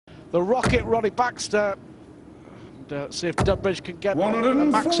the rocket Ronnie Baxter. And, see if Dudbridge can get a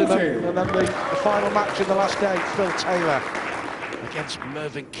maximum. And then the final match in the last day, Phil Taylor against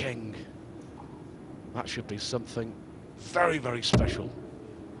Mervyn King. That should be something very, very special.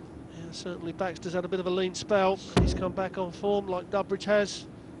 Yeah, certainly Baxter's had a bit of a lean spell. He's come back on form like Dudbridge has.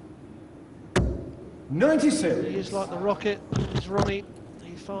 96. He is like the rocket. He's Ronnie.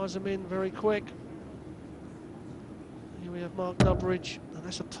 He fires them in very quick. Here we have Mark Dudbridge, and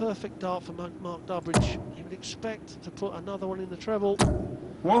that's a perfect dart for Mark Dudbridge. He would expect to put another one in the treble.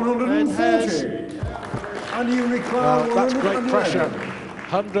 140. And you require that's great pressure.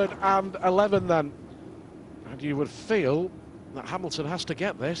 111 then. And you would feel that Hamilton has to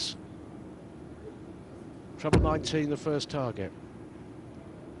get this. Treble 19, the first target.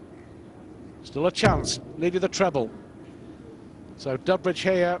 Still a chance, needed the treble. So Dudbridge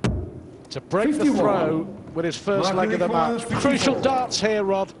here to break 51. The throw with his first leg of the match. 54. Crucial darts here,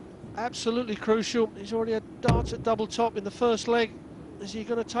 Rod. Absolutely crucial. He's already had darts at double top in the first leg. Is he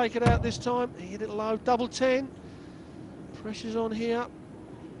going to take it out this time? He hit it low, double 10. Pressure's on here.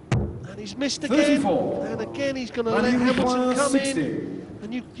 And he's missed again. 34. And again he's going to let Hamilton come 60. In.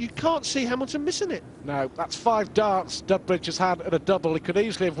 And you can't see Hamilton missing it. No, that's 5 darts Dudbridge has had at a double. He could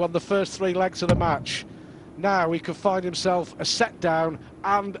easily have won the first 3 legs of the match. Now he could find himself a set down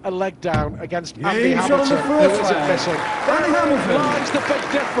and a leg down against Andy Hamilton, who isn't missing. There lies the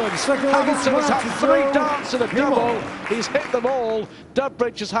big difference. Hamilton has had 3 darts at a double. He's hit them all.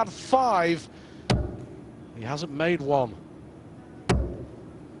 Dudbridge has had 5. He hasn't made one.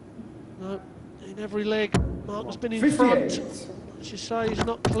 No, in every leg, Mark has been in 58. Front. As you say, he's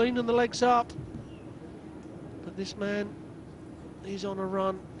not cleaning the legs up. But this man, he's on a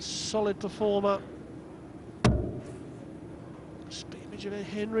run. Solid performer. Spit image of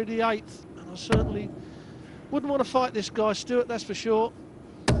Henry VIII. And I certainly wouldn't want to fight this guy, Stuart, that's for sure.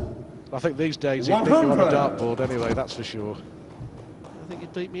 I think these days he'd beat you on a dartboard anyway, that's for sure. I think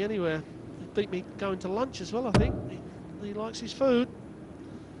he'd beat me anywhere. He'd beat me going to lunch as well, I think. He likes his food.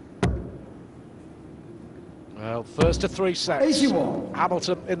 Well, first of 3 sets. 81.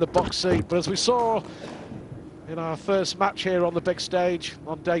 Hamilton in the box seat, but as we saw in our first match here on the big stage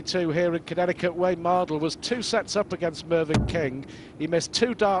on day 2 here in Connecticut, Wayne Mardle was 2 sets up against Mervyn King. He missed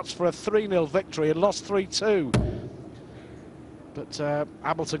 2 darts for a 3-0 victory and lost 3-2. But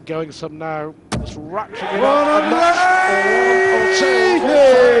Hamilton going some now, just ratcheting it up a notch, or 1 or 2 or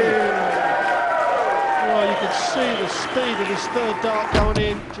 3. Well, you can see the speed of his third dart going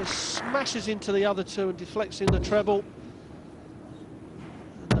in, just smashes into the other 2 and deflects in the treble.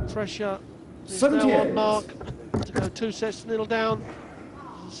 And the pressure is now on Mark to go 2 sets to 0 down.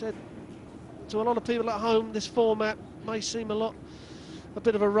 As I said to a lot of people at home, this format may seem a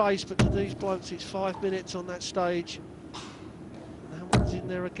bit of a race, but to these blokes it's 5 minutes on that stage. And Hamilton's in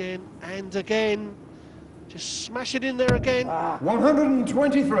there again and again. Just smash it in there again.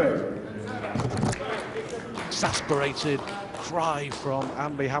 123. Exasperated cry from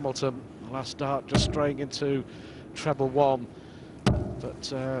Andy Hamilton. Last dart just straying into treble 1.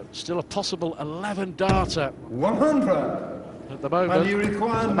 But still a possible 11 darter. 100. At the moment, and you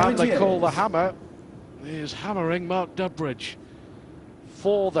require the man they call the Hammer is hammering Mark Dudbridge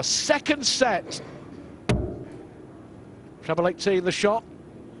for the second set. Treble 18 the shot.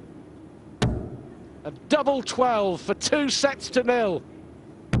 A double 12 for 2 sets to 0.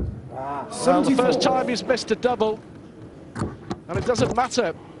 Well, the first time he's missed a double, and it doesn't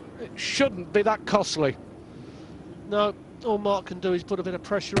matter, it shouldn't be that costly. No, all Mark can do is put a bit of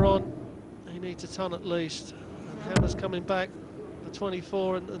pressure on. He needs a ton at least. And Hammer's coming back for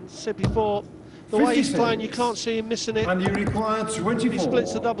 24, and said before, the 56. Way he's playing, you can't see him missing it. And you require 24. He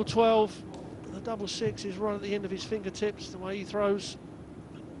splits the double 12. The double 6 is right at the end of his fingertips, the way he throws.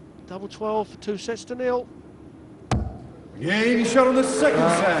 Double 12 for 2 sets to 0. Yeah, he shot on the second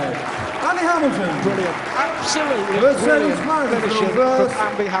set. Andy Hamilton. Brilliant. Absolutely brilliant finishing from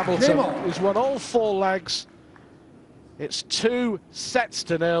Andy Hamilton. He's won all 4 legs. It's 2 sets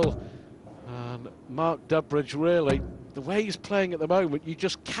to 0. And Mark Dudbridge, really, the way he's playing at the moment, you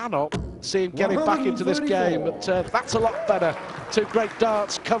just cannot see him getting back into this game. But that's a lot better. 2 great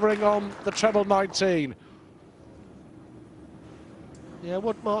darts covering on the treble 19. Yeah,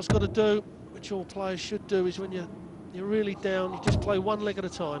 what Mark's got to do, which all players should do, is when you're really down, you just play 1 leg at a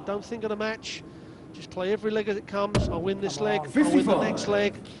time. Don't think of the match, just play every leg as it comes. I'll win this leg, I'll win the next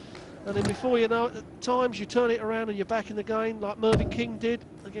leg. And then before you know it, at times you turn it around and you're back in the game, like Mervyn King did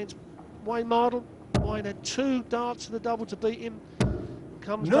against Wayne Mardle. Wayne had 2 darts to the double to beat him,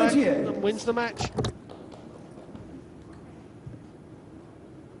 comes back and wins the match.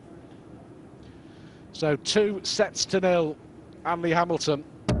 So 2 sets to 0, Andy Hamilton.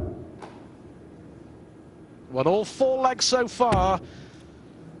 Won all 4 legs so far.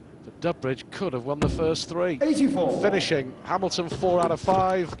 But Dudbridge could have won the first 3. 84. Finishing Hamilton 4 out of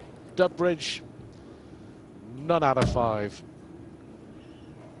 5. Dudbridge none out of 5.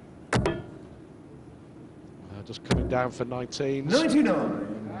 Just coming down for 19s. 99.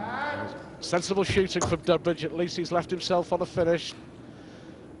 Sensible shooting from Dudbridge. At least he's left himself on a finish.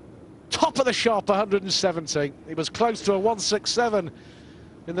 Top of the shop, 170. He was close to a 167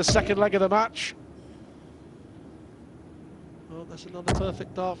 in the second leg of the match. Well, that's another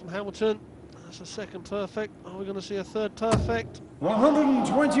perfect dart from Hamilton. That's a second perfect. Are we going to see a third perfect?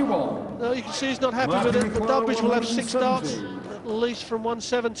 121. No, you can see he's not happy with it, but Dudbridge will have 6 darts, at least from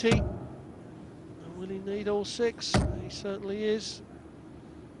 170. And will he need all 6? He certainly is.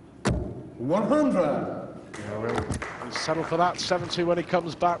 100. Yeah, well, he's settled for that. 70 when he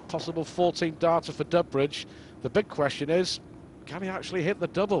comes back. Possible 14 darter for Dudbridge. The big question is, can he actually hit the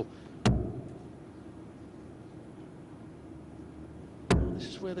double? This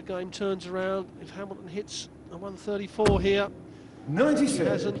is where the game turns around. If Hamilton hits a 134 here, 96. he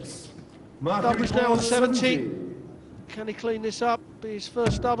hasn't. Dudbridge now on 70. Can he clean this up? Be his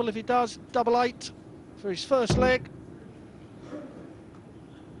first double. If he does, double 8 for his first leg.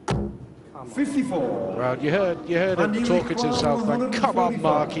 54. Well, you heard him talking to himself then. Come on,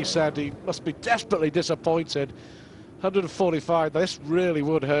 Mark, he said. He must be desperately disappointed. 145, this really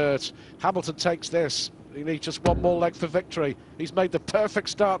would hurt. Hamilton takes this. He needs just 1 more leg for victory. He's made the perfect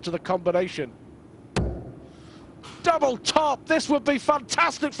start to the combination. Double top, this would be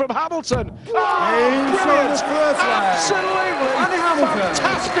fantastic from Hamilton. Oh, brilliant! Absolutely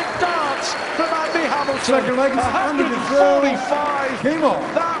fantastic darts from Andy Hamilton. Second leg is 145. Came on.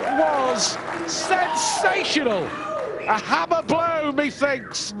 That was sensational. A hammer blow,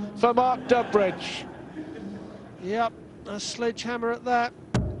 methinks, for Mark Dudbridge. Yep, a sledgehammer at that.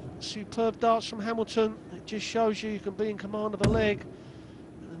 Superb darts from Hamilton. It just shows you can be in command of a leg.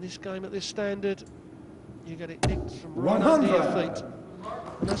 And in this game at this standard, you get it nicked from right under your feet.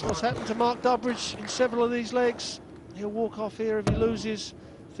 And that's what's happened to Mark Dudbridge in several of these legs. He'll walk off here if he loses,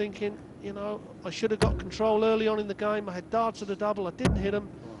 thinking, you know, I should have got control early on in the game. I had darts at the double, I didn't hit them.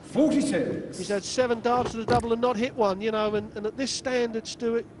 46. He's had 7 darts at the double and not hit one, you know, and at this standard,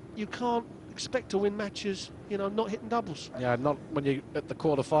 Stuart, you can't expect to win matches, you know, not hitting doubles. Yeah, not when you at the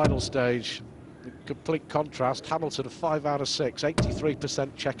quarter-final stage. Complete contrast. Hamilton 5 out of 6,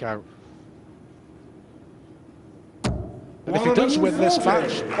 83% checkout. And if he does win this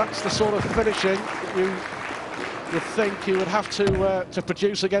match, that's the sort of finishing you would think he would have to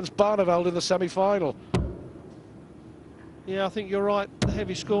produce against Barneveld in the semi-final. Yeah, I think you're right. The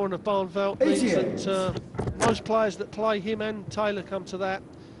heavy scoring of Barneveld means that most players that play him and Taylor come to that.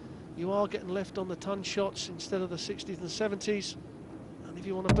 You are getting left on the ton shots instead of the 60s and 70s. And if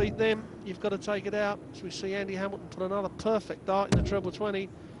you want to beat them, you've got to take it out. So we see Andy Hamilton put another perfect dart in the treble 20.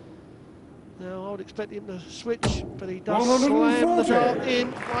 Now, I would expect him to switch, but he does slam the dart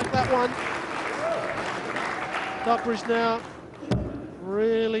in like that one. Dudbridge now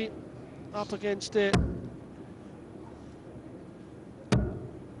really up against it.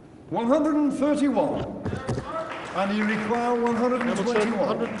 131. And you require 121.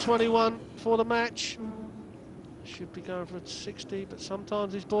 121 for the match. Should be going for 60, but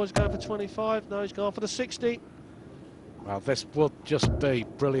sometimes these boys go for 25. No, he's gone for the 60. Well, this would just be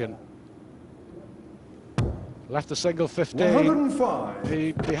brilliant. Left a single 15. 105.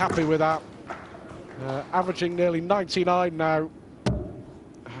 He'd be happy with that. Averaging nearly 99 now.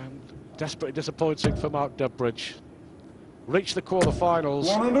 And desperately disappointing for Mark Dudbridge. Reached the quarter-finals.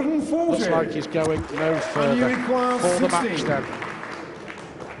 140. Looks like he's going no further for the match then.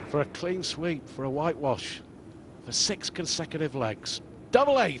 For a clean sweep, for a whitewash, for 6 consecutive legs.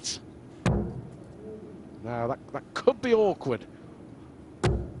 Double 8. Now that could be awkward.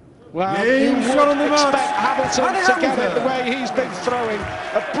 Well, you would expect Hamilton to get it the way he's been throwing.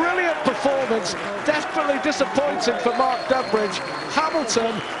 A brilliant performance, definitely disappointing for Mark Dudbridge.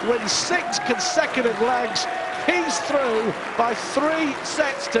 Hamilton wins 6 consecutive legs. He's through by 3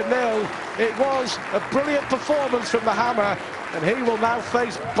 sets to 0. It was a brilliant performance from the hammer, and he will now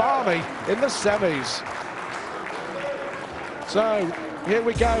face Barney in the semis. So, here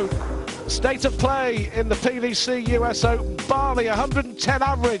we go. State of play in the PDC US Open. Barney, 110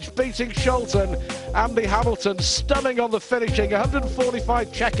 average, beating Sholton. Andy Hamilton, stunning on the finishing,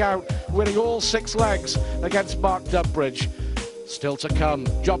 145 checkout, winning all 6 legs against Mark Dudbridge. Still to come,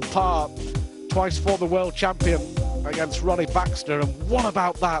 John Parr, twice former world champion against Ronnie Baxter, and what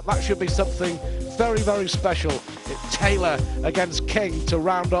about that? That should be something very, very special. It's Taylor against King to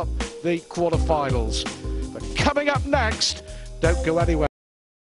round up the quarterfinals. But coming up next, don't go anywhere.